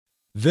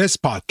This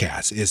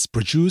podcast is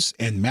produced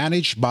and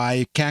managed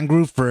by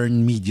Kangaroo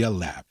Fern Media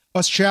Lab,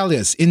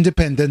 Australia's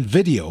independent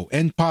video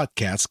and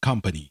podcast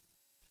company.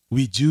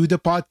 We do the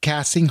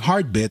podcasting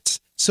hard bits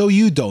so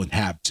you don't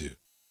have to.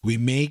 We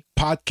make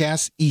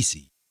podcasts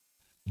easy.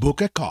 Book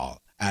a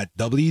call at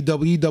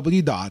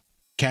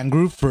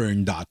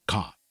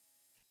www.kangaroofern.com.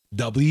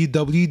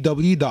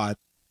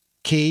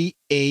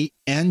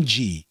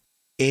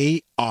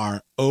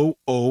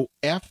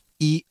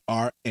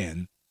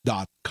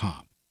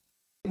 www.kangaroofern.com.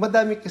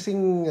 Madami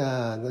kasing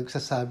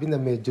nagsasabi na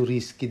medyo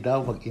risky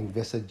daw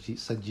mag-invest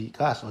sa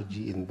GCash o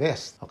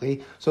GInvest.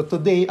 Okay? So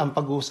today, ang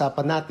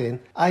pag-uusapan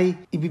natin ay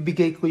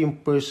ibibigay ko yung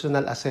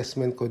personal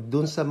assessment ko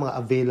dun sa mga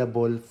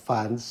available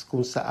funds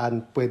kung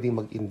saan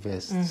pwedeng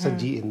mag-invest sa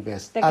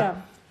GInvest.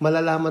 At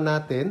malalaman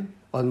natin,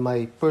 on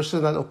my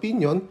personal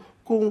opinion,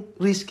 kung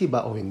risky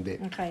ba o hindi.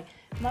 Okay.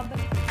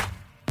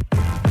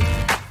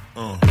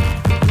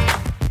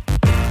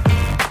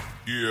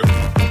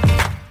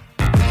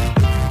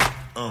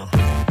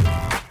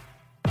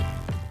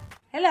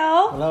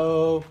 Hello!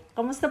 Hello!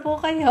 Kamusta po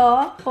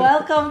kayo?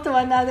 Welcome to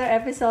another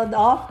episode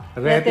of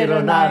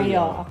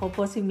Retironario. Ako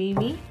po si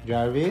Mimi.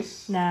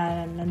 Jarvis?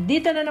 Na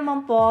nandito na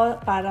naman po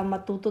para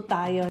matuto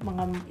tayo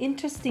mga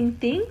interesting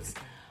things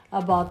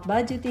about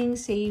budgeting,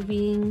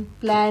 saving,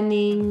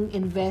 planning,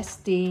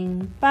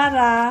 investing,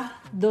 para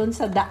doon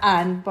sa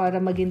daan para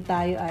maging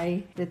tayo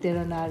ay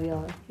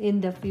retironaryo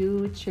in the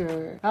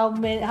future. How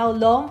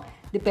long?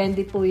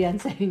 Depende po yan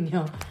sa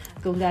inyo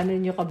kung gano'n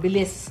nyo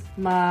kabilis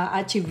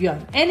ma-achieve yun.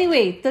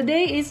 Anyway,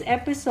 today is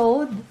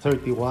episode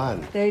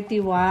 31.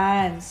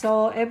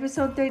 So,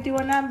 episode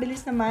 31 na,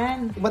 bilis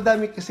naman.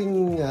 Madami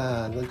kasing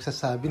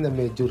nagsasabi na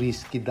medyo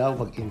risky daw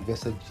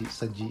mag-invest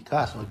sa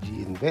GCash o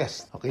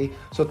GInvest. Okay?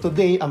 So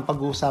today, ang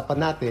pag-uusapan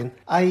natin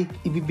ay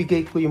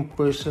ibibigay ko yung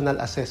personal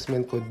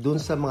assessment ko dun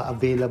sa mga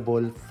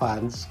available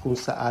funds kung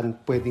saan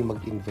pwedeng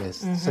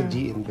mag-invest sa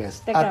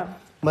GInvest. At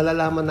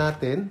malalaman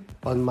natin,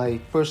 on my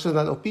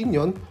personal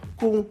opinion,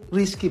 kung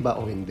risky ba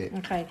o hindi.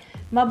 Okay.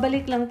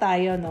 Mabalik lang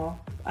tayo,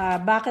 no?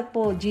 Bakit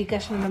po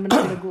GCash na naman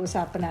ang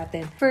nag-uusapan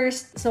natin?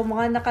 First, so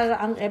mga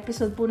nakaraang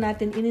episode po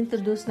natin,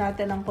 inintroduce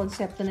natin ang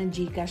konsepto ng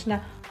GCash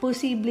na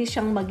posible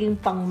siyang maging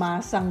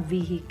pangmasang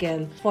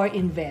vehicle for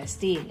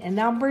investing. And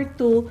number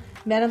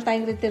 2, meron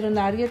tayong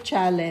Retironario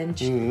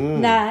Challenge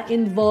na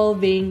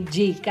involving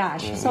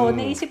GCash. So,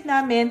 naisip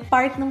namin,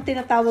 part nung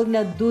tinatawag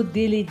na due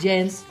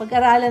diligence,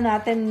 pag-aralan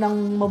natin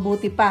ng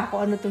mabuti pa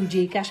kung ano tong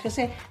GCash.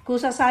 Kasi kung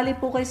sasali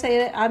po kayo sa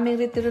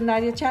aming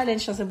Retironario Challenge,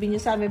 sasabihin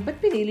nyo sa amin, ba't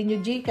pinili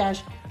nyo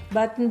GCash?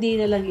 Ba't hindi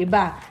na lang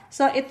iba?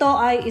 So, ito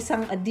ay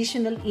isang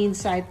additional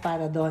insight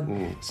para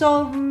doon.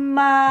 So,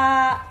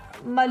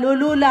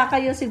 malulula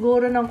kayo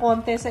siguro ng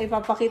konti sa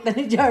ipapakita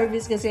ni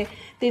Jarvis kasi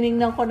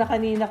tiningnan ko na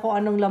kanina kung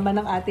anong laman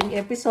ng ating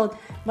episode.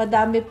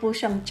 Madami po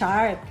siyang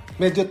chart.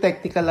 Medyo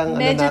technical lang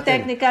Medyo natin.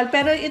 Technical.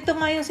 Pero ito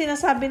nga yung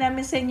sinasabi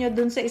namin sa inyo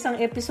dun sa isang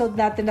episode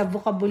natin na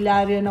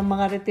vocabulary ng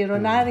mga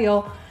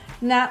retironaryo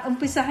na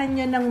umpisahan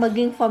nyo ng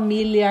maging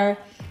familiar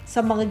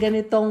sa mga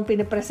ganitong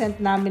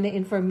pinipresent namin na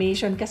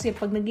information kasi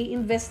pag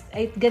nag-i-invest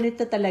ay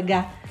ganito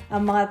talaga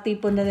ang mga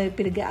tipo na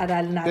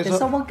pinag-aaralan natin.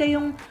 So huwag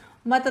kayong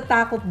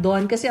matatakot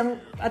doon kasi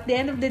at the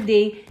end of the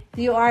day,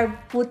 you are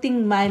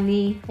putting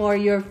money for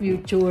your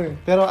future.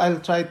 Pero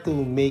I'll try to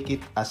make it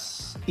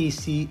as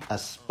easy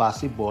as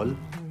possible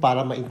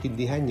para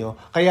maintindihan nyo.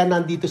 Kaya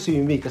nandito si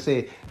Mimi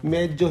kasi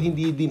medyo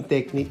hindi din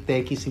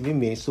techie si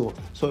Mimi. So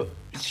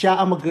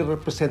siya ang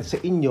magre-represent sa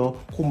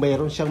inyo. Kung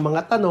mayroon siyang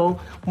mga tanong,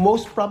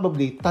 most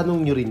probably,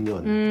 tanong nyo rin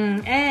yun.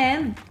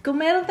 And kung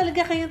meron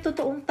talaga kayong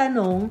totoong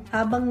tanong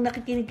habang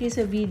nakikinig kayo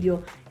sa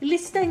video,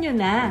 ilista nyo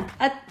na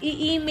at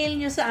i-email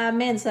nyo sa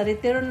amin sa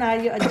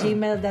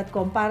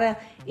retironario@gmail.com para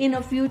in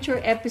a future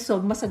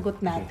episode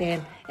masagot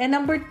natin. And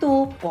number 2,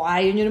 kung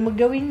ayaw nyo na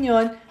magawin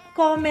yun,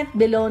 comment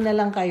below na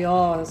lang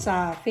kayo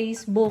sa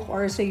Facebook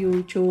or sa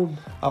YouTube.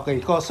 Okay,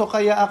 so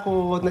kaya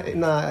ako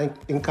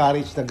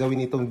na-encourage na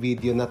gawin itong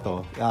video na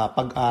to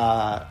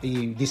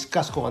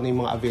i-discuss kung ano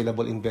yung mga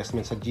available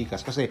investments sa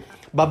GCash kasi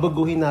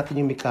babaguhin natin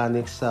yung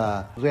mechanics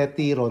sa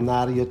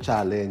Retironario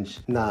Challenge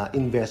na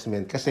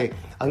investment kasi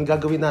ang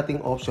gagawin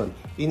nating option,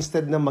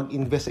 instead na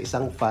mag-invest sa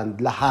isang fund,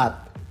 lahat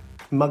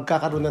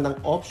magkakaroon na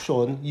ng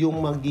option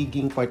yung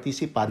magiging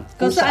participant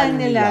kung saan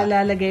nila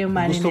lalagay yung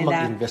money gusto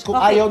nila. Mag-invest. Kung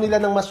ayaw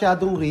nila ng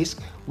masyadong risk,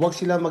 huwag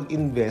sila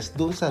mag-invest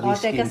doon sa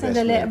risky investment.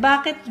 Sandali.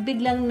 Bakit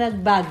biglang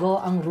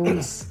nagbago ang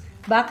rules?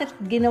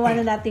 Bakit ginawa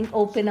na nating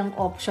open ang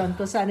option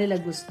kung saan nila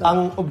gusto?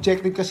 Ang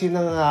objective kasi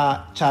ng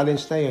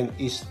challenge na yun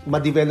is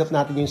ma-develop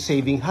natin yung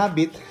saving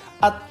habit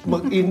at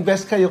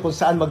mag-invest kayo kung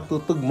saan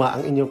magtutugma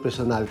ang inyong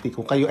personality.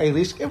 Kung kayo ay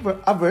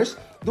risk-averse,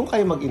 doon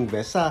kayo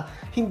mag-invest sa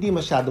hindi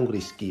masyadong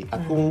risky.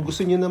 At kung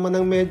gusto niyo naman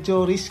ng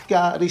medyo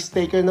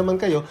risk-taker naman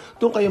kayo,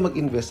 doon kayo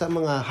mag-invest sa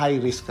mga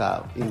high-risk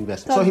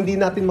investment. So, hindi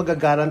natin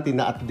magagaranti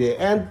na at the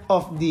end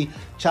of the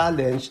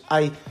challenge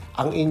ay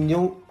ang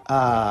inyong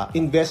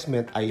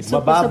investment ay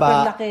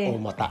mababa o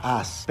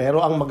mataas.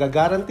 Pero ang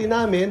magagaranti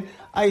namin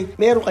ay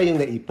meron kayong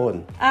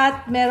naipon.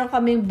 At meron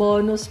kaming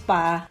bonus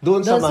pa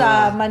Doon sa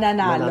mga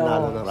mananalo.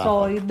 ng raffle. So,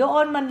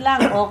 doon man lang,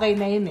 okay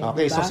na yun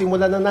Okay, diba? so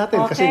simulan na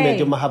natin kasi Okay.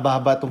 medyo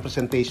mahaba-haba itong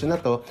presentation na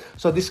to.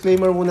 So,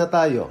 disclaimer muna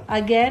tayo.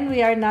 Again,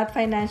 we are not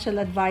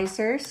financial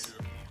advisors.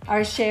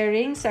 Our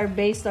sharings are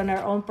based on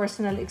our own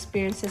personal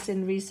experiences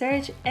and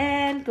research.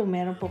 And kung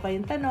meron po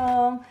kayong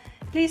tanong,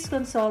 please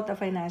consult a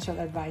financial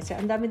advisor.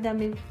 Ang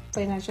dami-daming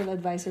financial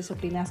advisors sa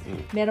Pinas.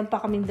 Meron pa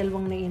kaming 2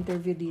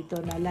 na-interview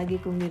dito na lagi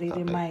kong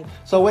nire-remind.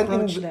 So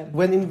Approach them.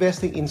 when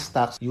investing in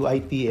stocks,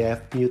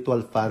 UITF,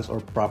 mutual funds,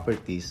 or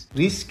properties,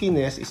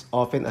 riskiness is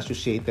often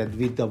associated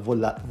with the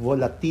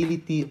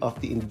volatility of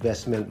the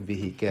investment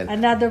vehicle.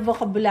 Another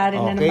vocabulary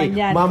na naman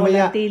yan,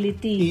 Mamaya,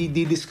 volatility.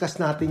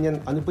 i-discuss natin yan.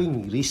 Ano ba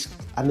yung risk?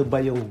 Ano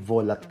ba yung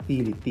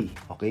volatility?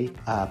 Okay?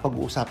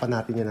 Pag-uusapan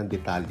natin yan ng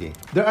detalye.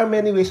 There are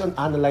many ways on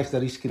analyze the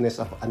riskiness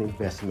of an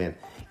investment.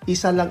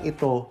 Isa lang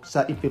ito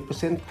sa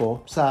ipipresent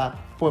ko sa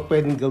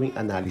pwedeng gawing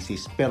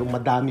analysis. Pero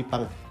madami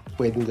pang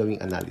pwedeng gawing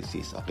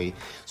analysis. Okay?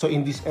 So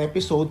in this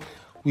episode,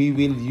 we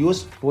will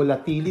use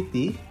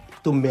volatility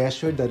to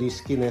measure the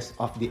riskiness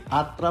of the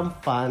ATRAM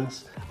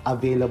funds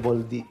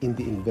available in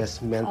the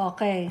investment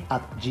Okay.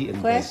 at GInvest.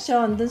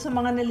 Question, dun sa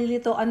mga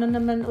nalilito, ano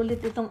naman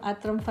ulit itong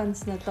ATRAM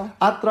funds na to?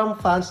 ATRAM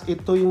funds,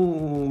 ito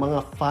yung mga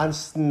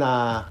funds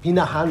na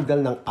hinahandle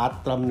ng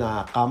ATRAM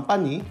na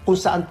company kung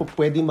saan po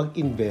pwede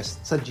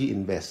mag-invest sa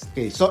GInvest.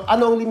 Okay, so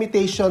ano ang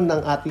limitation ng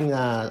ating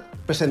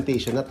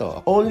presentation na to?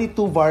 Only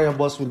 2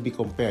 variables will be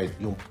compared,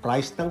 yung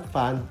price ng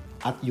fund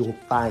at yung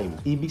time.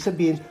 Ibig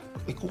sabihin,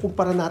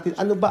 ikukumpara natin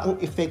ano ba ang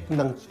effect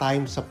ng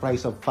time sa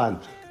price of fund.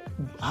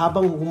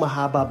 Habang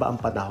humahaba ba ang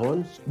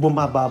panahon,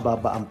 bumababa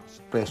ba ang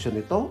presyo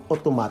nito o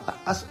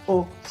tumataas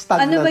o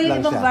stagnant Ano ba yung lang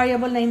ibang siya?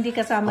 variable na hindi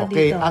kasama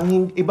Okay, dito? ang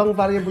ibang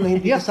variable na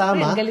hindi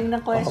kasama, Ang galing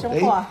ng question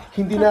ko,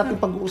 hindi natin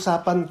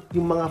pag-uusapan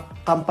yung mga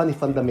company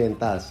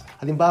fundamentals.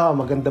 Halimbawa,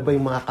 maganda ba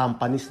yung mga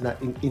companies na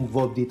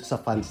involved dito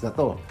sa funds na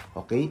to?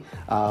 Okay?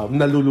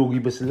 Nalulugi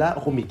ba sila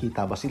o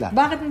kumikita ba sila?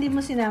 Bakit hindi mo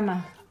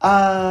sinama?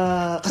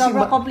 Kasi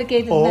Sobrang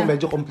complicated na. na.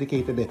 Medyo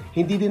complicated eh.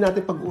 Hindi din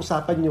natin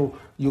pag-uusapan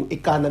yung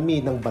economy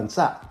ng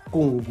bansa.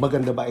 Kung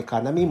maganda ba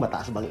economy,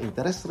 mataas ba ang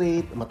interest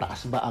rate,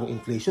 mataas ba ang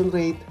inflation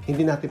rate,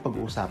 hindi natin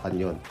pag-uusapan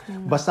yon.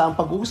 Basta ang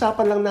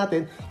pag-uusapan lang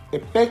natin,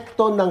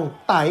 epekto ng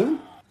time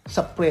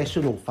sa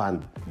presyo ng fund.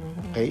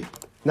 Okay?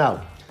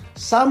 Now,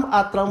 some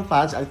ATRAM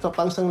funds, ito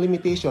pang isang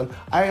limitation,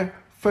 are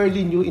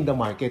fairly new in the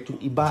market. Yung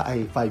iba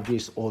ay 5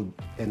 years old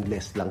and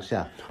less lang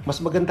siya.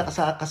 Mas maganda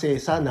kasi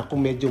sana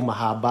kung medyo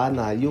mahaba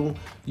na yung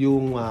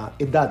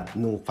edad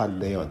ng fund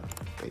na yon.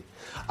 Okay.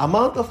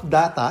 Amount of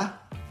data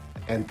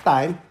and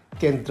time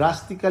can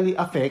drastically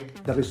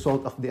affect the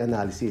result of the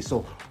analysis.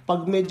 So,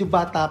 pag medyo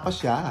bata pa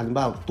siya,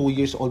 halimbawa 2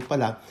 years old pa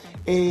lang,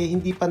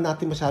 hindi pa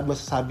natin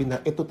masasabi na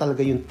ito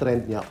talaga yung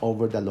trend niya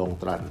over the long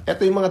run.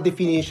 Ito yung mga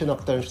definition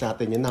of terms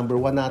natin. Yung number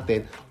 1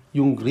 natin,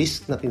 yung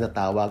risk na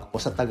tinatawag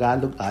o sa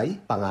Tagalog ay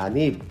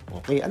panganib.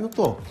 Okay, ano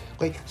to?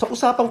 Okay, sa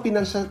usapang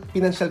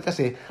financial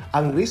kasi,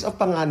 ang risk of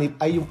panganib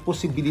ay yung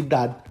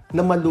posibilidad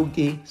na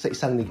malugi sa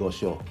isang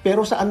negosyo.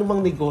 Pero sa anumang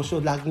negosyo,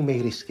 laging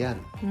may risk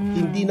yan.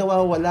 Hindi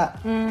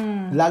nawawala.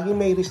 Laging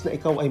may risk na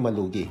ikaw ay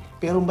malugi.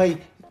 Pero may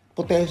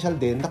potential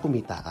din na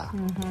kumita ka.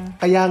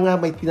 Kaya nga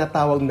may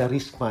tinatawag na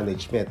risk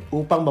management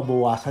upang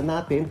mabawasan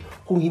natin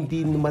kung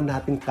hindi naman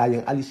natin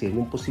kayang alisin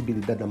yung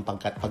posibilidad ng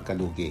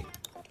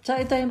pagkalugi. So,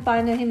 ito yung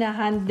paano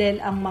hinahandle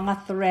ang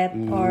mga threat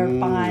or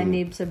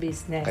panganib sa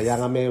business. Kaya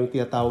nga may yung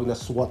tinatawag na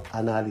SWOT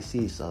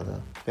analysis.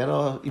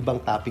 Pero ibang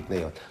topic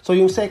na yon. So,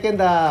 yung second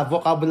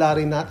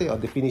vocabulary natin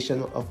o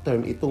definition of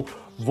term, itong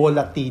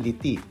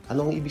volatility.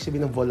 Anong ibig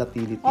sabihin ng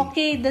volatility?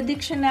 Okay, the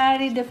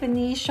dictionary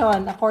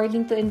definition,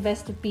 according to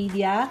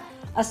Investopedia,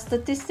 a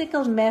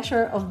statistical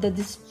measure of the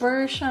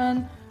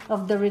dispersion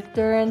of the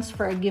returns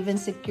for a given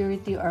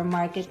security or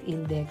market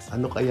index.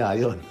 Ano kaya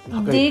yun?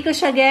 Hindi ko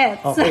siya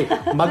gets. Okay,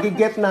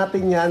 magiget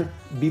natin yan.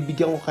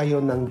 Bibigyan ko kayo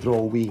ng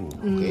drawing.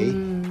 Okay?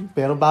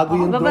 Pero bago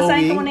yung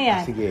Babasahin ko drawing, muna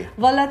yan. sige.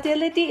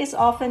 Volatility is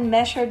often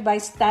measured by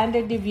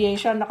standard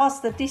deviation,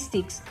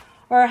 statistics,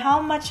 or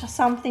how much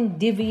something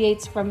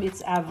deviates from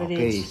its average.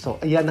 Okay, so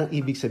ayan ang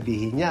ibig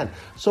sabihin yan.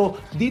 So,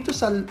 dito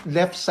sa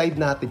left side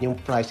natin, yung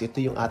price,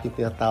 ito yung ating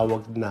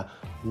tinatawag na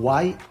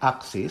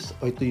y-axis,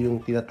 o ito yung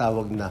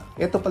tinatawag na,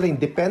 ito pala yung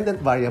dependent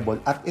variable,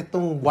 at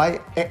itong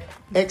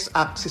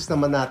x-axis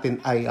naman natin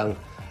ay ang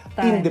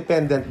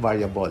independent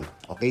variable.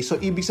 Okay, so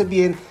ibig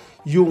sabihin,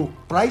 yung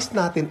price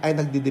natin ay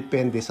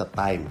nagdidepende sa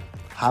time.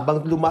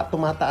 Habang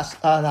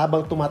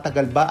habang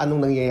tumatagal ba,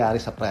 anong nangyayari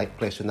sa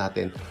presyo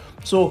natin?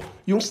 So,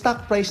 yung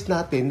stock price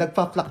natin,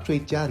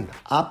 nagpa-fluctuate yan.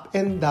 Up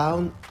and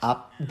down,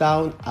 up,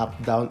 down, up,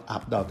 down,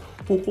 up, down.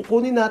 Kung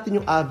kukunin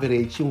natin yung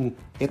average,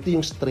 ito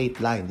yung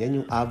straight line.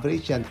 Yan yung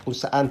average yan kung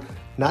saan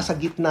nasa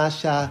gitna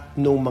siya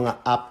ng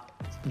mga up,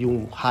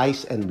 yung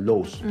highs and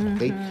lows.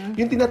 Okay?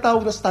 Yung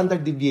tinatawag na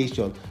standard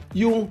deviation,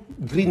 yung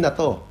green na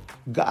to.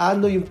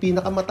 Gaano yung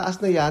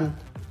pinakamataas na yan,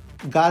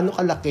 gaano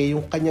kalaki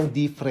yung kanyang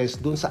difference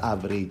dun sa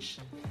average.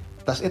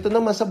 Tapos ito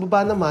naman sa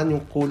baba naman,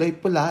 yung kulay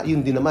pula, yun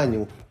din naman,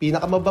 yung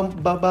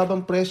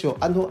pinakamababang presyo,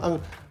 ano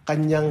ang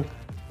kanyang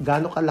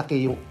gaano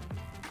kalaki yung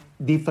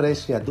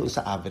difference niya doon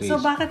sa average.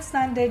 So, bakit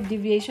standard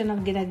deviation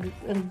ang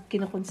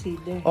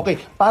kinoconsider? Okay,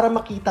 para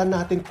makita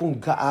natin kung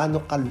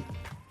gaano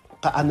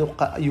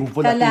yung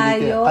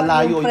volatility.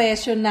 Kalayo yung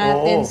presyo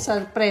natin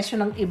sa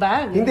presyo ng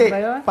iba. Hindi, ba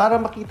yun? para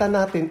makita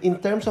natin in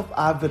terms of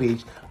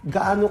average,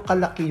 gaano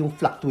kalaki yung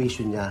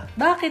fluctuation niya.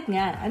 Bakit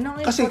nga?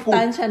 Anong Kasi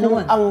importansya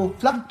kung noon? ang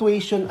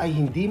fluctuation ay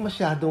hindi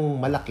masyadong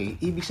malaki,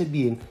 ibig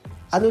sabihin,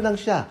 ano lang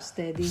siya?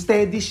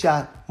 Steady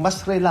siya,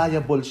 mas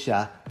reliable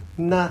siya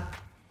na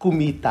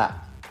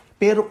kumita.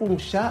 Pero kung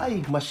siya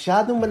ay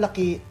masyadong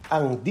malaki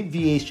ang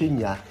deviation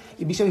niya,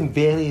 ibig sabihin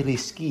very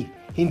risky.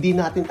 Hindi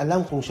natin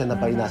alam kung siya na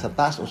ba'y nasa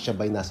taas o siya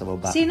ba'y nasa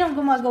baba. Sinong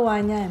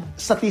gumagawa niyan?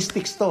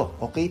 Statistics to,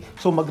 okay?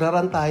 So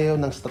magraran tayo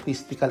ng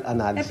statistical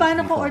analysis.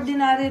 Paano dito. kung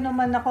ordinary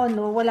naman ako,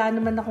 no? Wala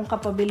naman akong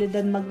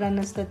kapabilidad mag-run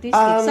ng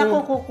statistics. Saan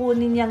ko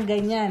kukunin niyang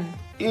ganyan?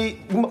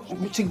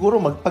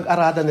 Siguro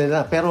magpag-aralan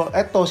nila. Pero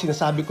eto,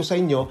 sinasabi ko sa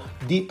inyo,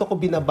 dito ko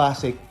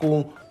binabase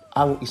kung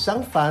ang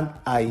isang fund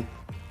ay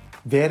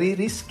very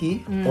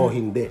risky o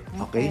hindi.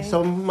 Okay?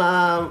 So,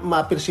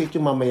 ma-appreciate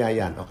yung mamaya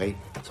yan. Okay?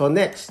 So,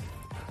 next.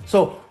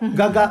 So,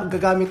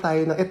 gagamit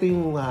tayo ng, ito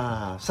yung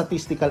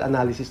statistical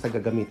analysis na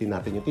gagamitin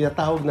natin. Yung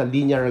tinatawag na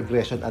linear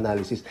regression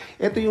analysis.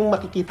 Ito yung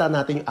makikita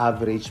natin yung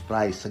average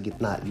price sa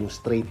gitna, yung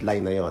straight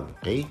line na yon.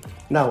 Okay?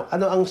 Now,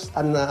 ano ang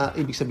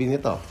ibig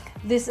sabihin nito?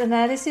 This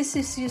analysis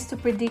is used to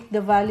predict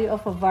the value of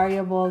a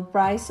variable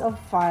price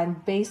of fund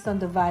based on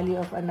the value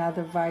of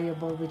another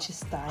variable, which is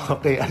time.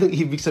 Okay, anong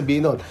ibig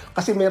sabihin nun?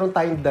 Kasi meron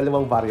tayong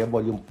dalawang variable,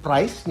 yung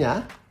price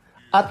niya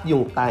at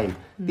yung time.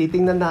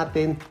 Titingnan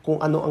natin kung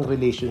ano ang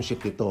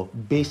relationship nito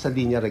based sa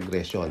linear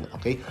regression.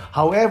 Okay?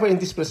 However, in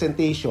this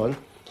presentation,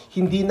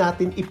 hindi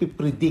natin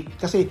ipipredict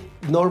kasi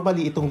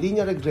normally itong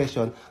linear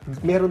regression,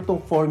 meron tong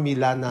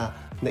formula na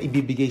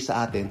ibibigay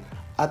sa atin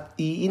at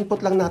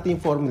i-input lang natin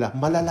yung formula,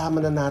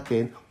 malalaman na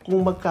natin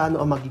kung magkano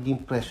ang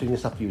magiging presyo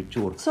niya sa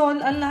future. So,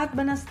 ang lahat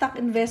ba ng stock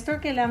investor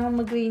kailangan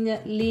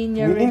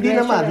mag-linear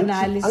regression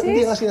analysis?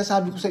 Hindi nga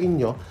sinasabi ko sa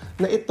inyo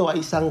na ito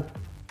ay isang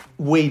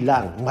way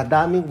lang,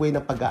 madaming way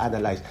ng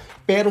pag-a-analyze.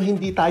 Pero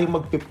hindi tayo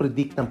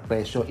magpipredict ng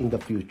presyo in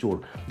the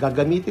future.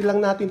 Gagamitin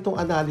lang natin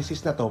itong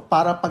analysis na to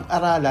para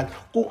pag-aralan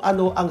kung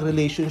ano ang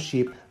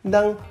relationship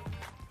ng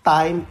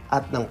time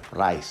at ng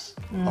price.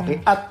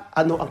 Okay? At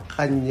ano ang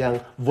kanyang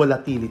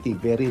volatility.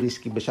 Very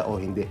risky ba siya o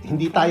hindi.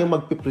 Hindi tayo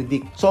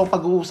magpipredict. So,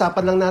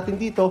 pag-uusapan lang natin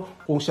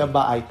dito kung siya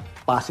ba ay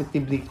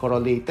positively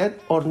correlated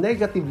or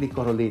negatively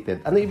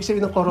correlated. Ano ibig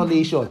sabihin ng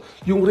correlation?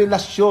 Yung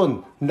relasyon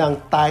ng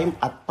time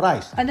at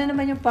price. Ano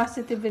naman yung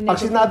positive and negative?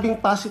 Pag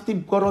sinabing positive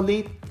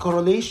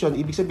correlation,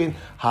 ibig sabihin,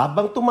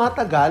 habang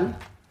tumatagal,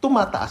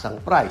 tumataas ang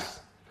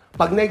price.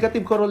 Pag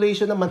negative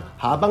correlation naman,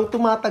 habang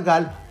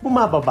tumatagal,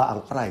 bumababa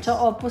ang price. So,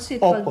 opposite.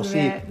 Pag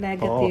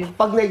negative. Oo.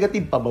 Pag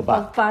negative, pababa.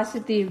 Pag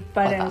positive,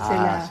 pareho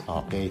sila.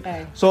 Okay.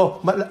 So,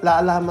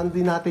 laalaman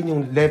din natin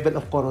yung level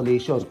of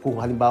correlation.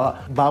 Kung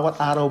halimbawa, bawat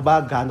araw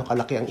ba, gaano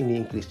kalaki ang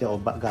ini-increase niya o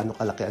gaano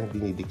kalaki ang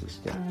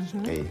dinidecrease niya.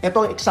 Okay.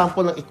 Ito ang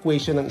example ng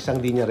equation ng isang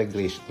linear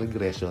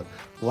regression.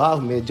 Wow,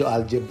 medyo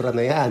algebra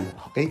na yan.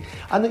 Okay?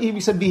 Ano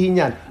ibig sabihin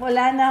yan?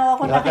 Wala na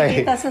ako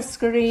nakikita sa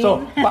screen.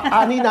 So,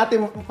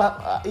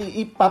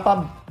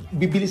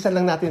 bibilisan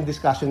lang natin yung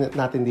discussion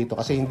natin dito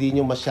kasi hindi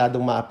nyo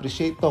masyadong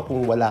ma-appreciate to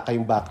kung wala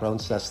kayong background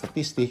sa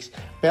statistics.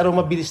 Pero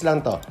mabilis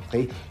lang to.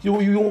 Okay?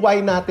 Yung Y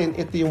natin,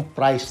 ito yung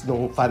price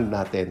ng fund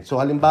natin. So,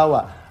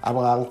 halimbawa,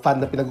 ang fund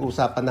na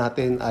pinag-uusapan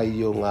natin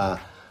ay yung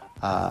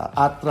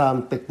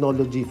Atram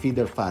Technology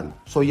Feeder Fund.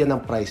 So, yan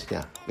ang price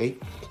niya. Okay?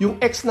 Yung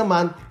X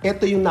naman,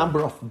 ito yung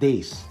number of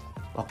days.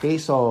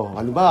 Okay? So,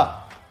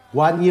 halimbawa,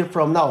 1 year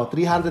from now,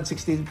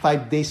 365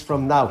 days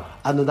from now,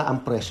 ano na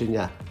ang presyo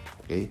niya.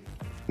 Okay?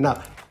 Now,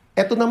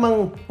 ito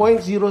namang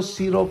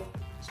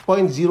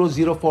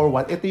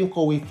 0.0041, ito yung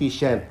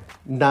coefficient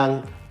ng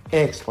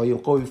X o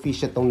yung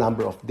coefficient ng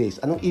number of days.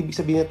 Anong ibig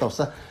sabihin nito?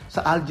 Sa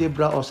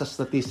algebra o sa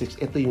statistics,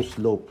 ito yung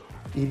slope.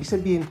 Ibig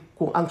sabihin,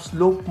 kung ang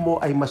slope mo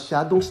ay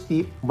masyadong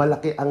steep,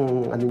 malaki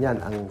ang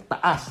ang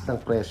taas ng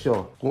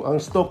presyo. Kung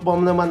ang slope mo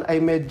naman ay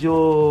medyo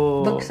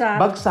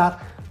bagsak,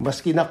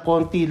 maski na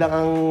konti lang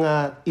ang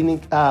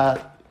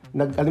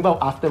halimbawa,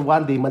 after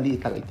 1 day,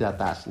 maliit ang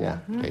itataas niya.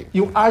 Okay.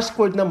 Yung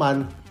R-squared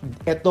naman,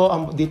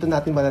 dito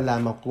natin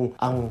malalaman kung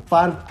ang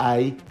fund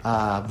ay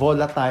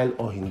volatile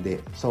o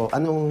hindi. So,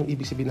 anong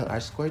ibig sabihin ng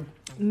R-squared?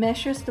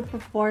 Measures the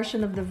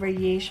proportion of the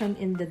variation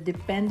in the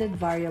dependent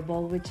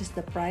variable, which is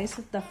the price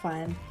of the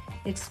fund,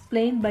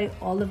 explained by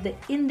all of the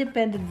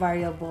independent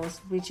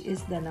variables, which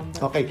is the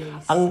number of days.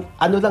 Ang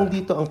lang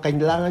dito, ang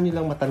kailangan nyo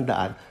lang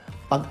matandaan,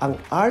 pag ang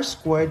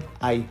R-squared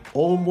ay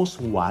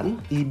almost 1,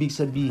 ibig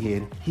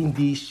sabihin,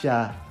 hindi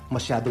siya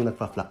masyadong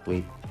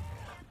nagpa-fluctuate.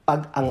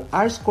 Pag ang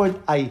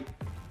R-squared ay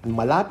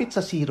malapit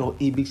sa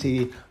 0, ibig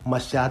sabihin,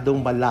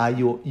 masyadong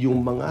malayo yung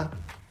mga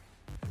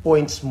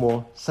points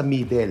mo sa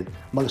middle.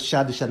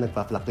 Masyado siya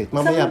nagpa-fluctuate.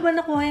 Saan mo ba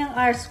nakuha yung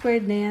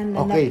R-squared na yan?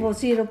 Na Okay.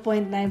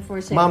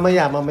 0.947?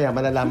 Mamaya,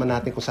 malalaman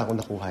natin kung saan ko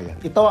nakuha yan.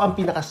 Ito ang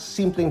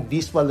pinakasimpleng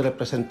visual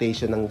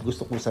representation ng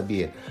gusto kong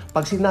sabihin.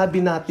 Pag sinabi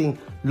nating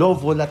low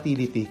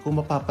volatility, kung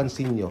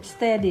mapapansin nyo,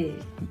 Steady.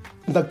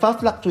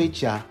 nagpa-fluctuate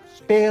siya,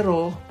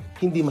 pero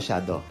hindi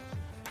masyado.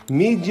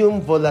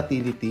 Medium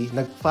volatility,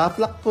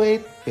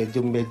 nagpa-fluctuate,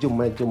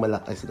 medyo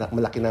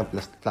malaki na ang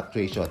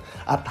fluctuation.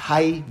 At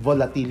high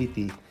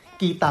volatility,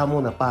 kita mo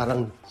na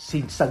parang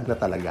zigzag na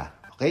talaga.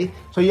 Okay?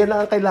 So yan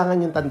lang ang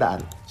kailangan yung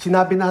tandaan.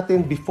 Sinabi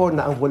natin before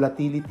na ang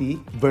volatility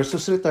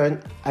versus return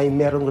ay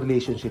merong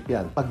relationship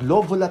yan. Pag low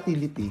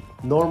volatility,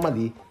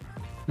 normally,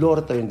 low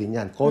return din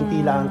yan.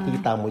 Konti lang ang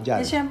kita mo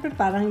dyan. Syempre,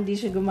 parang hindi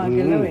siya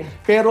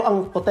gumagalaw Pero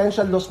ang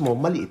potential loss mo,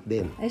 maliit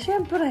din.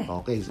 Syempre.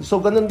 Okay. So,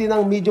 ganun din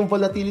ang medium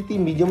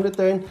volatility, medium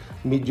return,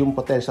 medium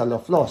potential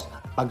of loss.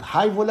 Pag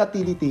high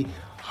volatility,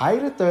 high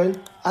return,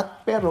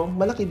 at pero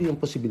malaki din yung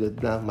posibilidad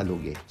na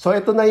malugi. So,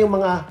 ito na yung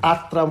mga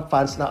at-trump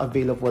funds na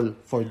available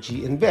for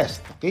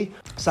GInvest. Okay?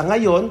 Sa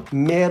ngayon,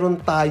 meron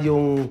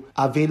tayong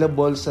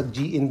available sa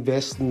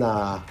GInvest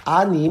na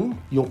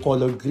 6, yung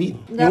color green.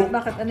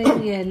 Bakit? Ano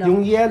yung yellow?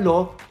 Yung yellow,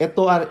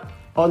 ito are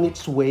on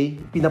its way,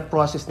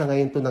 pinaprocess na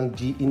ngayon to ng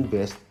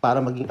GInvest para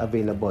maging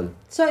available.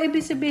 So,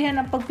 ibig sabihin,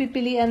 ang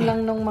pagpipilian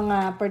lang ng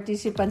mga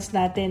participants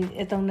natin,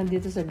 itong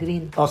nandito sa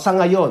green. Sa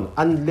ngayon,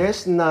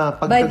 unless na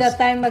By the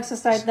time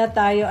magsa-start na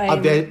tayo ay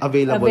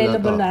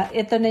available na.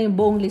 Ito na yung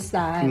buong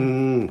listahan.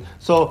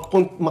 So,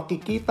 kung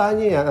makikita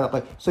niyo yan,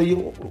 okay. So,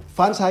 yung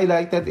funds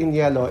highlighted in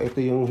yellow, ito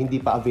yung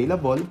hindi pa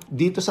available.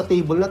 Dito sa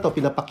table na to,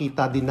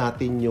 pinapakita din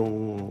natin yung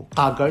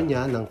CAGR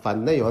niya ng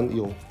fund na yon,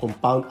 yung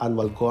compound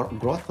annual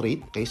growth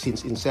rate, okay,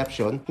 since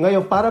inception.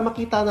 Ngayon, para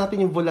makita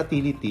natin yung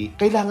volatility,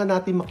 kailangan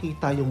natin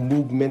makita yung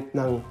movement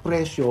ng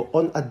presyo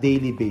on a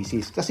daily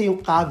basis. Kasi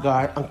yung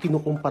CAGR, ang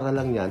kinukumpara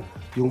lang yan,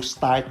 yung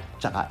start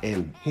tsaka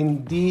end.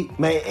 Hindi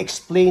may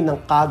explain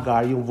ng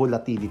CAGR yung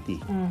volatility.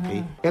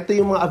 Okay? Ito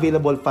yung mga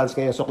available funds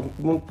ngayon. So,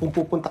 kung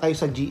pupunta kayo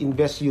sa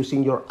GInvest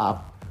using your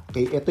app,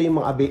 okay, ito yung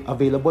mga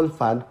available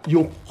fund.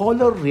 Yung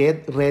color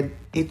red,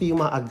 ito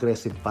yung mga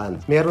aggressive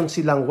funds. Meron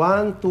silang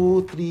 1,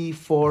 2, 3,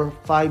 4,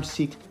 5,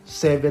 6,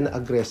 7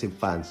 aggressive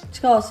funds.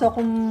 So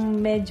kung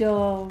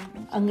medyo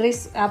ang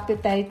risk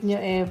appetite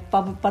nyo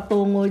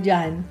patungo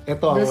dyan,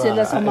 doon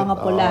sila sa mga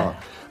pula.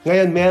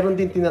 Ngayon, meron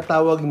din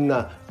tinatawag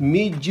na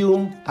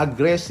medium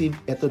aggressive,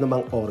 ito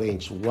namang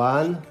orange.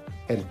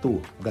 1 and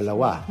 2,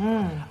 dalawa.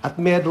 At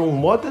merong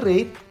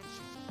moderate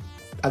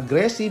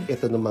aggressive,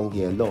 ito namang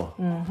yellow.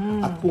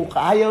 At kung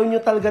ayaw nyo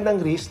talaga ng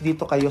risk,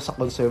 dito kayo sa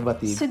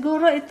conservative.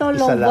 Siguro ito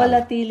low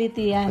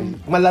volatility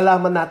yan.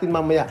 Malalaman natin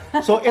mamaya.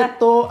 So,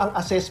 ito ang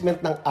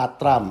assessment ng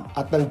ATRAM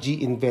at ng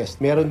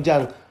GInvest. Meron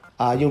dyan,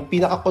 yung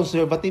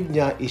pinaka-conservative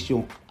niya is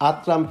yung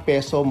ATRAM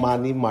Peso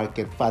Money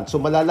Market Fund. So,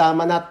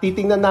 malalaman na,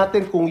 titingnan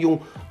natin kung yung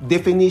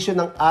definition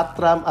ng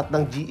ATRAM at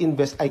ng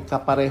GInvest ay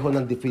kapareho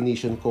ng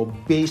definition ko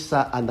based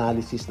sa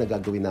analysis na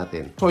gagawin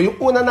natin. So, yung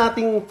una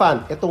nating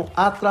fund, itong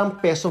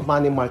ATRAM Peso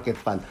Money Market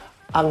Fund.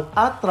 Ang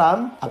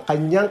ATRAM, ang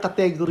kanyang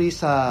category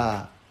sa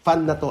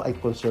fund na to ay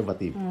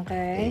conservative.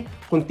 Okay.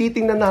 Kung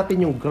titingnan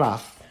natin yung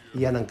graph,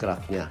 yan ang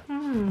graph niya.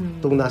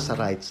 Itong nasa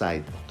right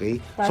side.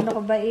 Okay? Paano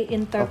ko ba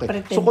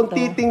i-interpret ito? So, kung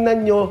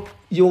titingnan nyo,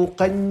 yung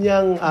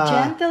kanyang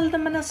gentle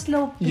naman ang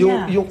slope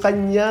niya. Yung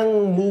kanyang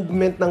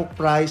movement ng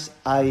price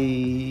ay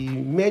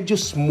medyo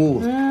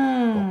smooth.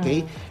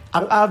 Okay?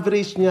 Ang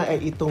average niya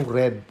ay itong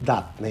red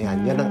dot na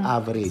yan. Yan ang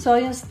average. So,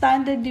 yung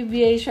standard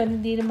deviation,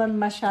 hindi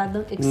naman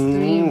masyadong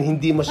extreme.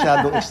 Hindi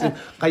masyadong extreme.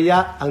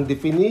 Kaya, ang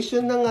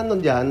definition ng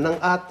ng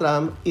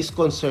ATRAM is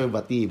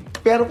conservative.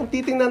 Pero kung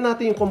titingnan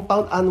natin yung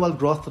compound annual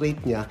growth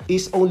rate niya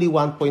is only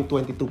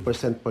 1.22%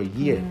 per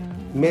year.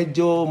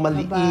 Medyo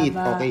maliit.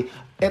 Mababa. Okay?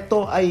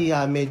 Ito ay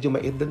medyo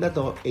maedad na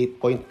to,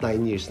 8.9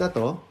 years na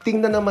to.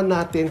 Tingnan naman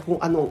natin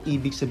kung ano ang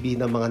ibig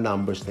sabihin ng mga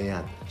numbers na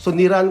yan. So,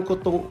 niran ko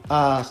itong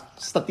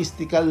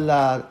statistical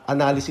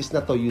analysis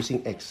na to using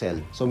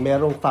Excel. So,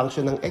 merong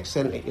function ng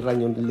Excel na i-run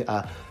yung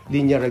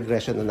linear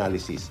regression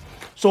analysis.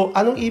 So,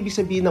 anong ibig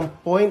sabihin ng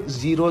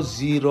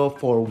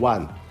 0.0041?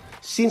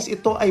 Since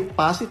ito ay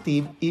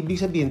positive, ibig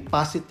sabihin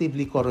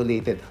positively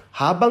correlated.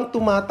 Habang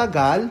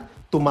tumatagal,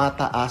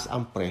 tumataas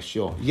ang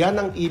presyo. Yan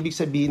ang ibig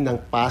sabihin ng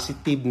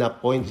positive na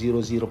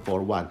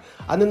 0.0041.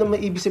 Ano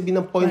naman ibig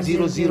sabihin ng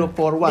 0.0041?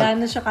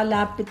 Gaano siya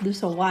kalapit doon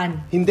sa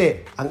 1?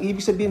 Hindi. Ang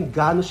ibig sabihin,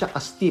 gaano siya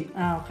ka-steep.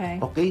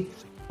 Okay. Okay?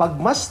 Pag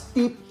mas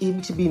steep,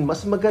 ibig sabihin,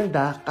 mas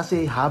maganda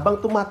kasi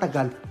habang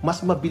tumatagal, mas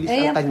mabilis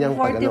ang kanyang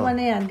yung 41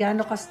 na yan,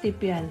 gaano ka-steep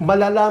yan?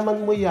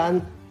 Malalaman mo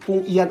yan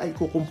kung iyan ay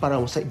kukumpara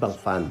mo sa ibang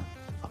fund.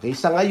 Okay,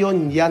 sa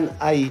ngayon, yan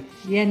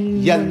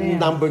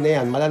number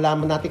na yan.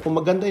 Malalaman natin kung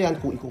maganda yan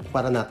kung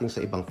ikukumpara natin sa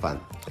ibang fund.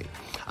 Okay.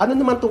 Ano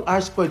naman itong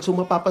R-squared? So,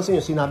 mapapansin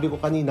nyo, sinabi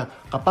ko kanina,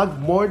 kapag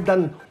more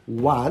than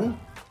 1,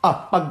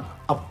 pag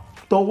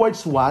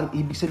towards 1,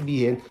 ibig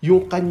sabihin,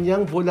 yung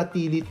kanyang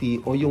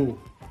volatility o yung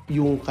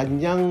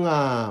kanyang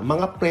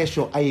mga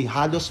presyo ay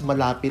halos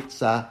malapit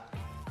sa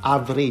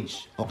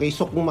average. Okay,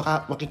 so kung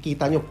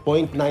makikita nyo,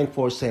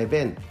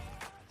 0.947.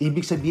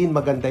 Ibig sabihin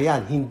maganda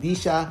yan. Hindi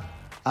siya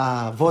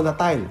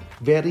volatile.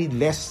 Very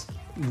less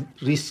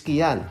risky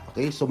yan.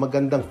 Okay? So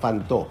magandang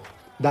fund to.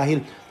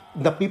 Dahil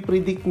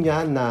napipredict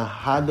niya na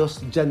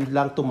halos dyan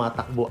lang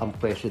tumatakbo ang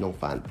presyo ng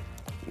fund.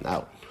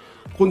 Now,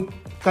 kung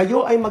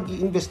kayo ay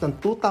mag-i-invest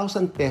ng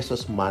 2,000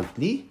 pesos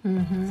monthly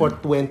for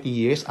 20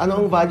 years,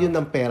 ano ang value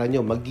ng pera nyo?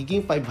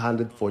 Magiging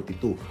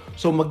 542.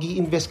 So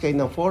mag-i-invest kayo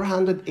ng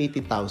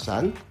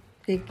 480,000,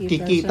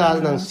 kikita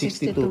ng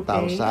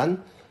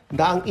 62,000,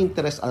 na ang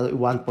interest ay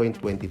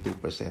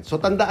 1.22%. So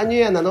tandaan nyo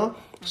yan, ano?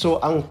 So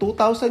ang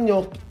 2,000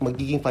 nyo,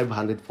 magiging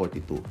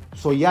 542.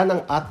 So yan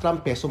ang Atram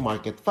Peso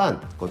Market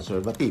Fund,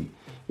 conservative.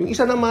 Yung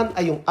isa naman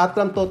ay yung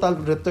Atram Total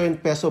Return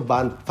Peso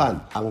Bond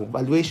Fund. Ang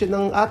valuation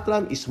ng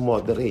Atram is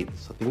moderate.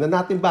 So tingnan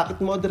natin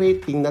bakit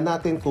moderate, tingnan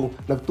natin kung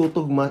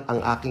nagtutugma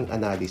ang aking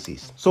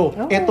analysis. So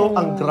ito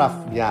ang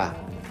graph niya.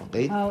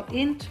 Okay? How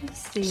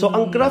interesting. So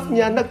ang graph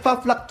niya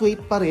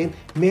nagpa-fluctuate pa rin,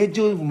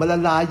 medyo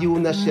malalayo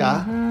na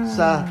siya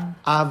sa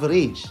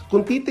average.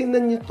 Kung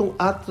titingnan niyo itong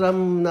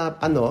Atram na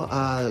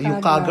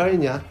yung CAGR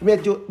niya,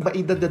 medyo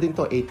maedad na din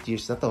to, 8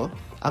 years na to.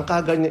 Ang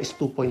CAGR niya is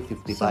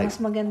 2.55. So mas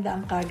maganda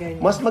ang CAGR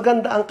niya. Mas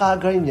maganda ang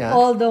CAGR niya.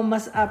 Although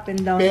mas up and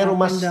down. Pero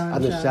up mas and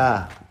down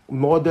siya,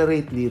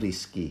 moderately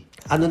risky.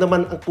 Ano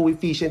naman ang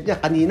coefficient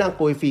niya? Kanina ang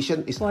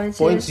coefficient is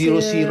 0.0041.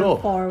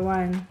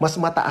 Mas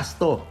mataas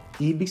to.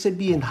 Ibig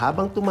sabihin,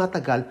 habang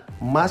tumatagal,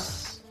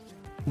 mas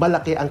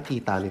malaki ang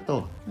kita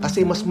nito.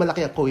 Kasi mas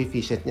malaki ang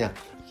coefficient niya.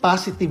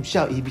 Positive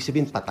siya, ibig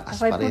sabihin pataas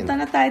pa rin. Punta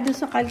na tayo doon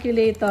sa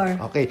calculator.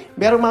 Okay.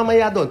 Pero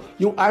mamaya doon,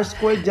 yung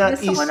R-squared niya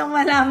Gusto ko nang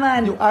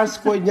malaman. Yung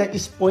R-squared niya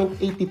is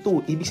 0.82.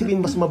 Ibig sabihin,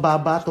 mas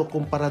mababa to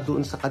kumpara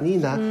doon sa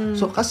kanina.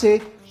 So,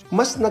 kasi,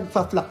 mas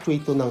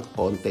nagfa-fluctuate to ng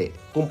konti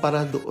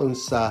kumpara doon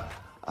sa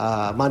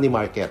money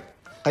market.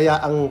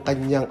 Kaya ang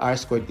kanyang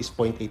R-squared is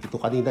 0.82.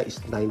 Kanina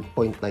is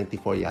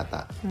 9.94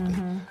 yata. Okay.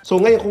 So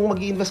ngayon, kung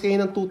mag-i-invest kayo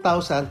ng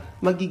 2,000,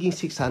 magiging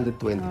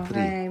 623.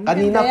 Okay.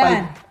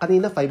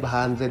 Kanina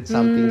 500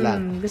 something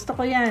lang. Gusto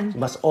ko yan.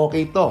 Mas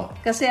okay to.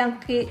 Kasi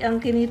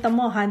ang kinita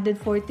mo,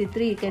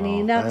 143.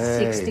 Kanina,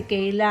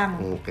 60K lang.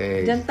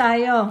 Okay. Diyan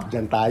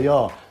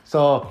tayo.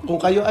 So, kung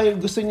kayo ay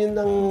gusto niyo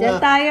ng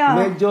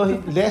medyo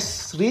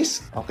less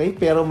risk, okay,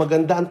 pero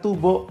maganda ang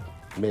tubo,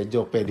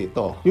 medyo pwede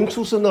ito. Yung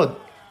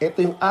susunod, ito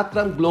yung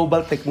Atram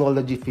Global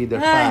Technology Feeder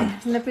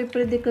Fund.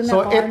 Napipredict ko na.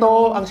 So,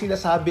 ito ang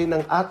sinasabi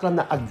ng Atram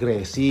na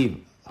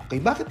aggressive.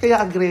 Okay, bakit kaya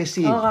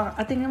aggressive?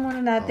 Tingnan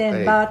muna natin.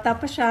 Okay. Bata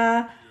pa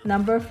siya,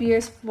 number of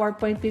years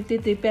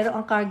 4.53, pero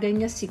ang CAGR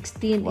niya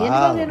 16. Wow. Yan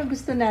ba yung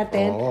gusto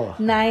natin? 9,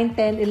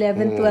 10,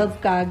 11, 12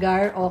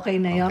 CAGR,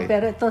 okay na yun. Okay.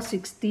 Pero ito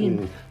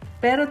 16.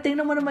 Pero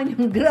tingnan mo naman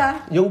yung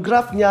graph. Yung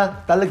graph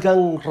niya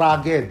talagang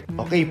rugged.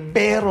 Okay,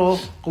 pero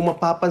kung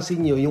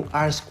mapapansin niyo, yung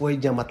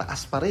R-squared niya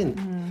mataas pa rin.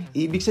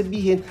 Ibig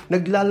sabihin,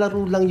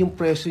 naglalaro lang yung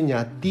presyo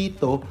niya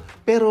dito,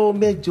 pero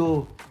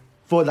medyo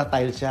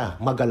volatile siya.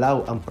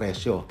 Magalaw ang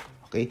presyo.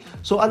 Okay?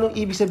 So, anong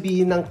ibig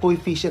sabihin ng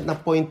coefficient na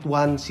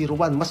 0.101?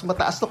 Mas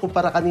mataas to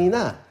kumpara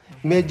kanina.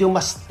 Medyo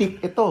mas steep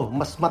ito.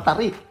 Mas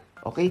matarik.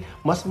 Okay?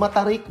 Mas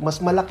matarik,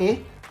 mas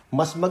malaki,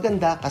 mas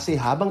maganda kasi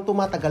habang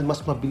tumatagal, mas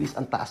mabilis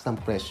ang taas ng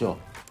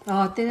presyo.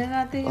 Tingnan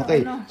natin yung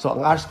Okay, so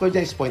ang R-squared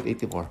niya is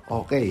 0.84.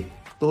 Okay,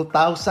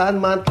 2,000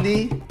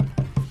 monthly.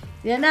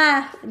 Yan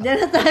na, diyan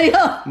na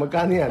tayo.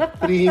 Magkano yan?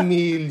 3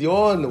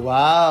 million.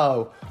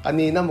 Wow!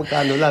 Kanina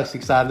magkano lang?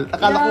 600.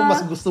 Akala ko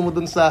mas gusto mo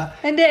dun sa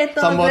Hindi, ito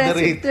sa aggressive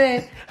moderate. to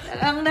eh.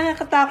 Ang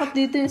nakakatakot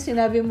dito yung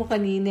sinabi mo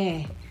kanina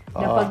eh.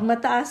 Na pag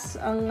mataas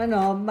ang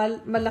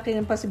malaki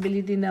ng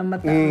possibility na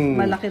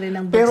malaki rin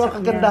ang Pero bagsak ang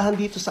kagandahan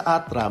dito sa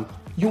Atram,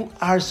 yung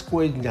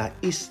R-squared niya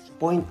is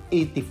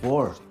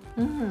 0.84.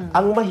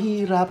 Ang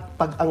mahirap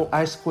pag ang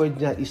R-squared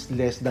niya is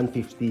less than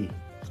 50.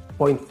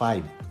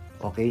 0.5.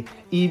 Okay?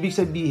 Ibig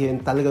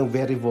sabihin, talagang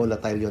very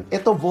volatile yun.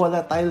 Ito,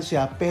 volatile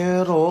siya,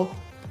 pero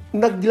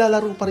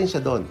naglalaro pa rin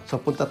siya doon. So,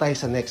 punta tayo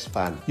sa next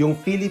fund. Yung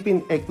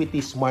Philippine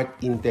Equity Smart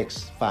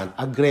Index Fund.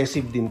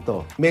 Aggressive din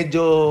to.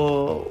 Medyo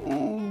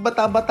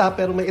bata-bata,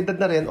 pero may edad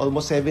na rin.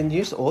 Almost 7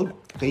 years old.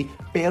 Okay?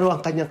 Pero ang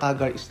kanyang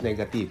CAGR is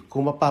negative.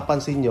 Kung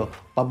mapapansin nyo,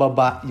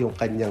 pababa yung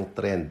kanyang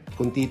trend.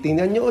 Kung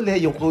titingnan nyo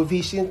ulit, yung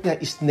coefficient niya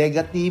is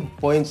negative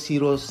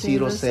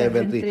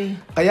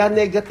 0.0073. Kaya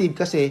negative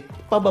kasi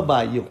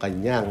pababa yung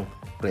kanyang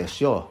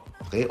presyo.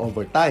 Okay?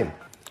 Over time.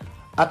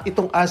 At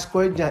itong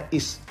R-squared niya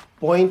is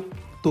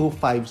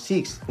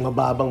 0.256.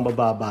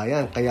 Mababa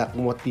yan. Kaya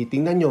kung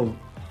titingnan nyo,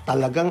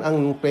 talagang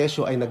ang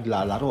presyo ay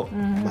naglalaro.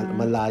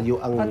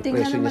 Malayo ang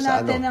presyo niya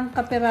sa natin ang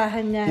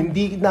kaperahan niya.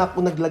 Hindi na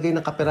ako naglagay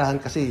ng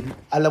kaperahan kasi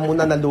alam mo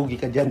na nalugi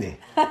ka dyan eh.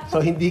 So,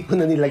 hindi ko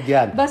na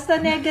nilagyan.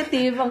 Basta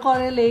negative ang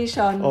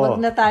correlation,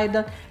 wag na tayo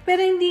doon.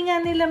 Pero hindi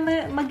nga nila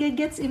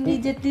magigets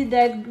immediately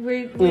that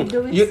we're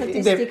doing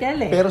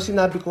statistical eh. Pero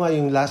sinabi ko nga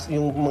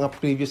yung mga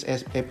previous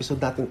episode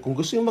natin, kung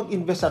gusto yung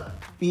mag-invest sa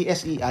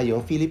PSEI,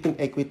 yung Philippine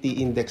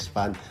Equity Index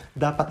Fund,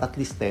 dapat at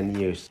least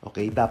 10 years.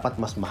 Okay? Dapat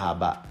mas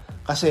mahaba.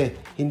 Kasi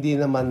hindi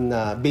naman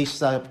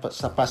based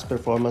sa past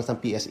performance ng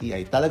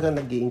PSEI, talagang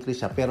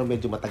nag-i-increase siya pero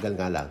medyo matagal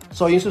nga lang.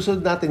 So yung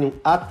susunod natin yung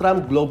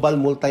Atram Global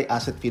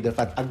Multi-Asset Feeder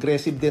Fund.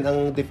 Aggressive din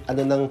ang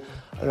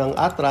ng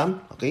Atram,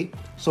 okay?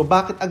 So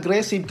bakit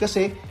aggressive?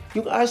 Kasi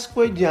yung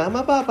R-squared niya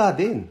mababa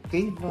din,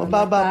 okay? Volatile.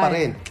 Mababa pa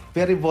rin.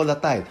 Very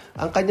volatile.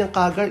 Ang kanyang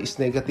CAGR is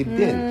negative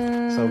din.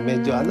 So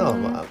medyo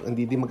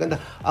hindi din maganda.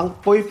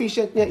 Ang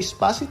coefficient niya is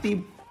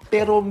positive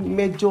pero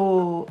medyo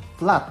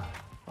flat.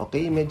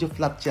 Okay, medyo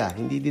flat siya.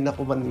 Hindi din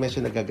ako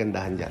medyo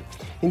nagagandahan dyan.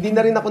 Hindi na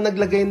rin ako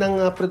naglagay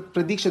ng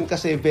prediction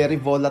kasi very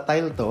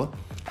volatile to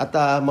at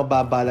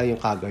mababa lang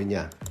yung CAGR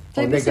niya.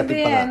 So, ibig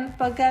sabihin,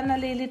 pagka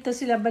nalilito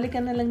sila,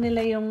 balikan na lang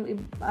nila yung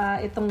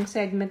itong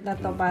segment na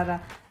to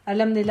para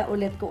alam nila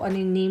ulit kung ano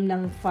yung name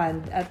ng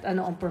fund at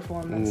ano ang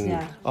performance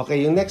niya.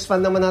 Okay, yung next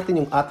fund naman natin,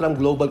 yung Atram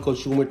Global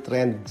Consumer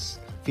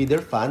Trends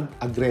Feeder Fund.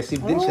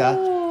 Aggressive din siya.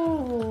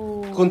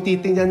 Kung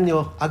titingnan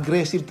nyo,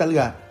 aggressive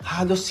talaga.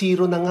 Halos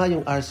zero na nga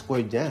yung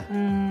R-squared niya.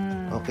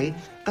 Okay?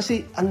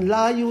 Kasi ang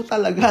layo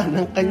talaga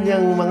ng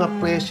kanyang mga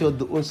presyo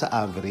doon sa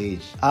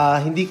average.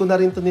 Hindi ko na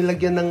rin to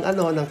nilagyan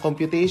ng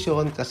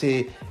computation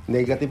kasi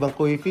negative ang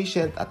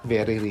coefficient at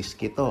very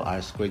risky to.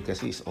 R-squared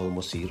kasi is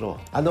almost zero.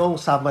 Ano ang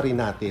summary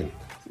natin?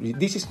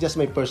 This is just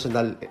my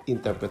personal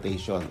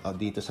interpretation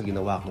dito sa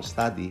ginawa kong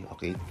study,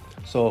 okay?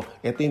 So,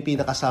 ito yung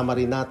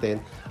pinaka-summary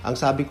natin. Ang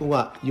sabi ko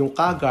nga, yung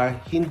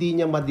CAGR, hindi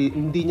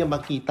niya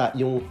makita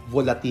yung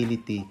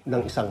volatility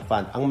ng isang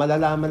fund. Ang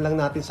malalaman lang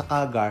natin sa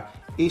CAGR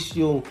is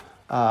yung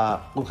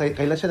kung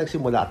kailan siya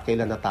nagsimula at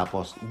kailan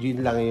natapos.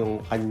 Yun lang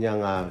yung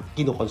kanyang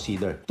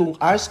kino-consider. Itong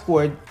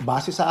R-squared,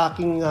 base sa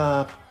aking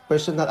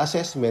personal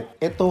assessment,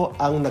 ito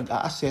ang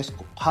nag-a-assess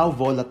how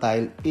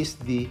volatile is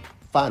the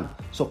fund.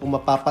 So kung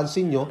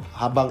mapapansin nyo,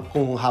 habang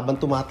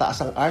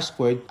tumataas ang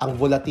R-squared, ang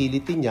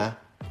volatility niya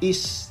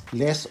is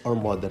less or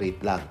moderate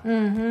lang.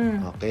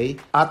 Okay?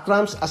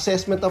 Atram's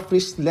assessment of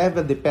risk level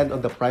depend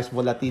on the price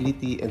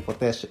volatility and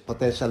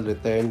potential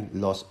return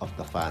loss of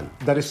the fund.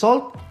 The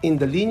result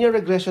in the linear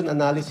regression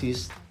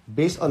analysis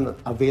based on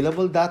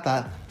available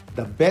data,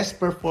 the best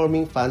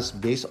performing funds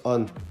based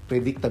on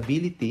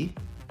predictability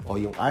o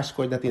yung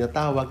R-squared na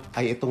tinatawag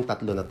ay itong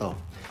tatlo na to.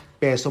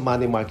 Peso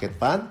Money Market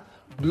Fund,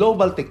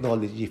 Global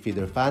Technology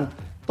Feeder Fund,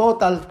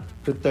 Total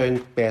Return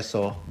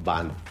Peso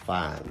Bond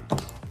Fund.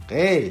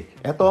 Okay,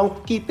 ito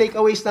ang key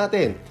takeaways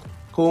natin.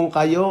 Kung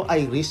kayo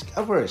ay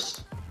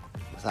risk-averse,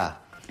 basta.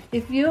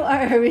 If you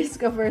are a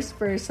risk-averse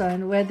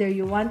person, whether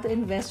you want to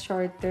invest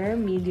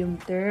short-term,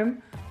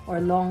 medium-term, or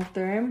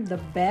long-term,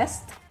 the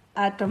best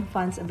Atram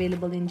funds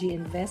available in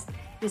GInvest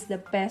is the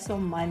Peso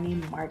Money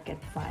Market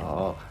Fund.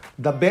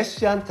 The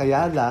best yan,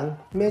 kaya lang,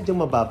 medyo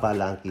mababa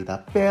lang kita.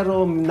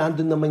 Pero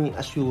nandun naman yung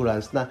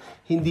assurance na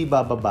hindi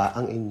bababa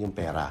ang inyong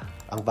pera,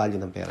 ang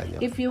value ng pera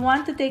nyo. If you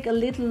want to take a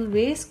little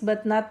risk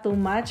but not too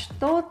much,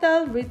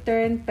 Total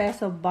Return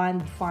Peso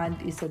Bond Fund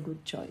is a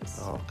good choice.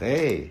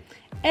 Okay.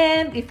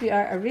 And if you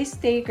are a risk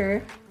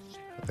taker,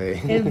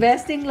 Okay.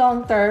 investing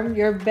long-term,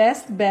 your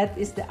best bet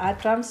is the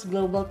Atram's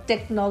Global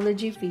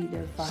Technology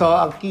Feeder Fund. So,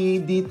 ang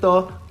key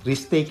dito,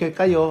 risk taker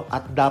kayo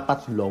at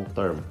dapat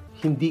long-term.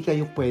 Hindi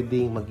kayo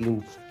pwedeng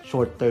maging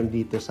short-term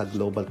dito sa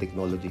Global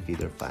Technology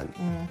Feeder Fund.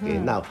 Okay,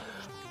 now,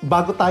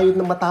 bago tayo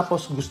na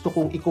matapos, gusto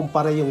kong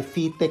ikumpara yung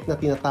FinTech na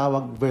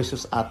tinatawag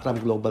versus Atram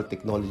Global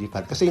Technology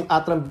Fund. Kasi yung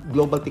Atram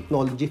Global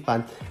Technology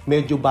Fund,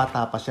 medyo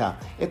bata pa siya.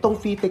 Itong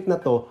FinTech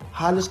na to,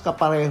 halos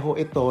kapareho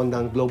ito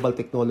ng Global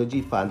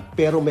Technology Fund,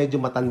 pero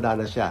medyo matanda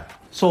na siya.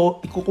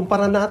 So,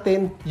 ikukumpara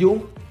natin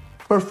yung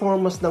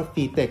performance ng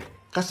FinTech.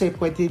 Kasi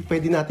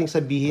pwede nating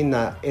sabihin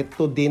na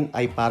ito din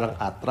ay parang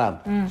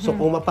Atram. So,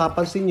 kung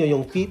mapapansin nyo,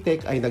 yung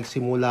FinTech ay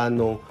nagsimula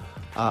noong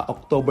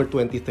October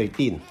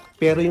 2013.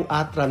 Pero yung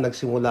Atram,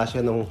 nagsimula siya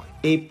noong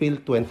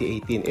April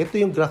 2018. Ito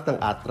yung graph ng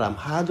Atram.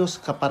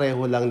 Halos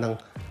kapareho lang ng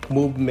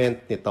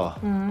movement nito.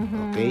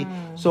 Okay?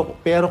 So,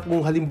 pero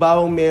kung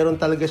halimbawa meron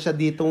talaga siya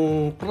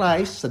ditong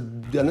price,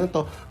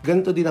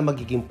 ganito din ang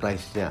magiging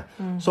price niya.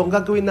 So, ang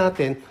gagawin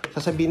natin,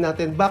 sasabihin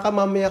natin, baka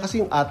mamaya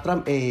kasi yung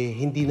Atram,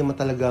 hindi naman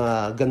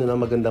talaga ganun ang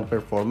magandang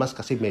performance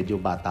kasi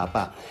medyo bata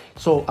pa.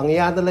 So, ang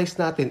i-analyze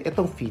natin,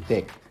 itong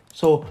FinTech.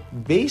 So,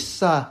 based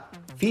sa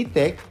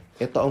FinTech,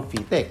 ito ang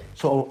FinTech.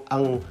 So,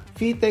 ang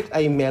FinTech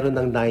ay meron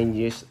ng 9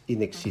 years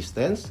in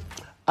existence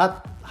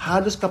at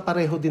halos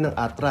kapareho din ng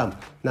Atram.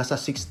 Nasa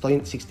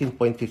 16.55.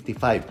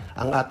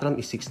 Ang Atram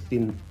is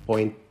 16.2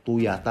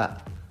 yata.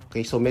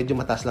 Okay, so medyo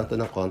mataas lang to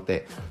ng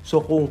konti.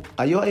 So, kung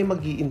kayo ay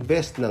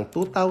mag-i-invest ng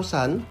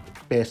 2,000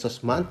 pesos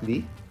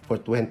monthly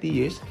for 20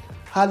 years,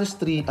 halos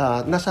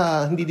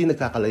hindi din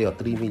nagkakalayo,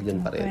 3 million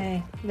pa rin. Okay.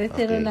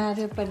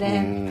 Veterinary pa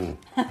rin.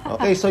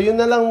 Okay, so yun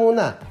na lang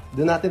muna.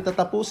 Doon natin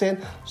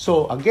tatapusin.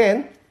 So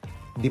again,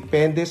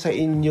 depende sa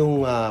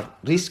inyong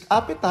risk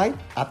appetite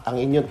at ang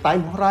inyong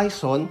time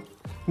horizon,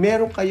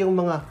 meron kayong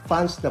mga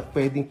funds na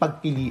pwedeng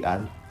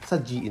pagpilian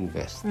sa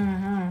GInvest.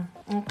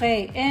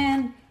 Okay,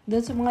 and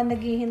doon sa mga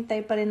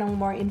naghihintay pa rin ng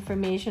more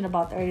information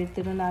about our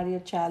Veterinario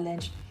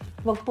Challenge,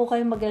 wag po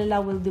kayong mag-alala.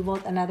 We'll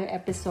devote another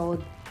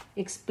episode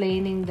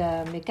explaining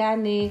the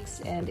mechanics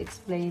and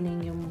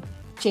explaining yung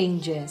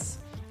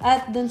changes.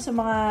 At dun sa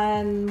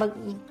mga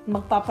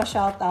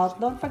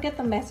magpapa-shoutout, don't forget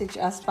to message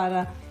us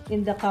para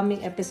in the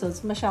coming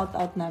episodes,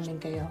 ma-shoutout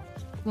namin kayo.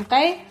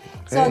 Okay?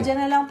 So,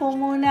 dyan na lang po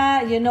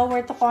muna. You know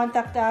where to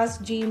contact us.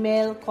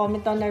 Gmail,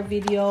 comment on our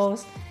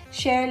videos,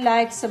 share,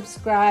 like,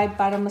 subscribe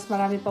para mas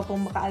marami pa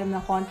pong makaalam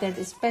ng content,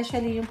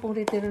 especially yung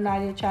pong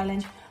Retironaryo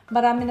Challenge.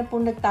 Marami na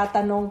pong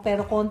nagtatanong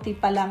pero konti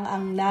pa lang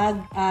ang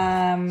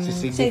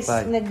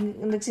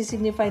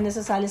nagsisignify na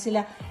sasali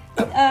sila.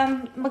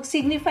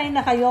 Mag-signify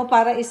na kayo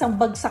para isang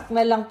bagsak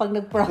na lang pag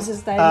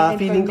nag-process tayo ng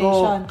feeling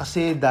information. ko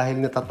kasi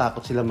dahil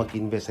natatakot sila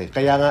mag-invest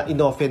Kaya nga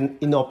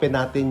inopen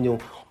natin yung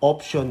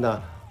option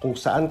na kung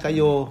saan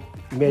kayo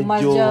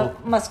medyo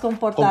mas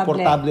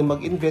komportable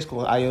mag-invest,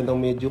 kung ayaw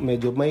ng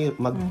medyo may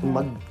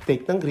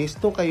mag-take ng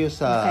risk, doon kayo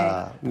sa...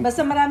 Okay.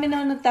 Basta marami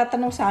na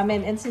nagtatanong sa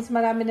amin, and since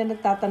marami na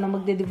nagtatanong,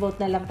 magde-devote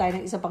na lang tayo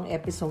ng isa pang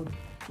episode.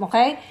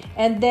 Okay?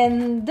 And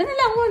then, doon na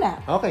lang muna.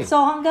 Okay.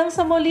 So, hanggang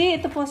sa muli,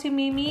 ito po si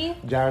Mimi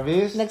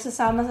Jarvis.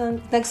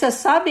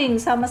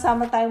 Nagsasabing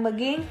sama-sama tayong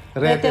maging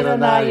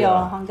Retironaryo.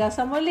 Hanggang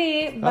sa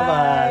muli.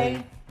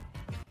 Bye-bye. Bye!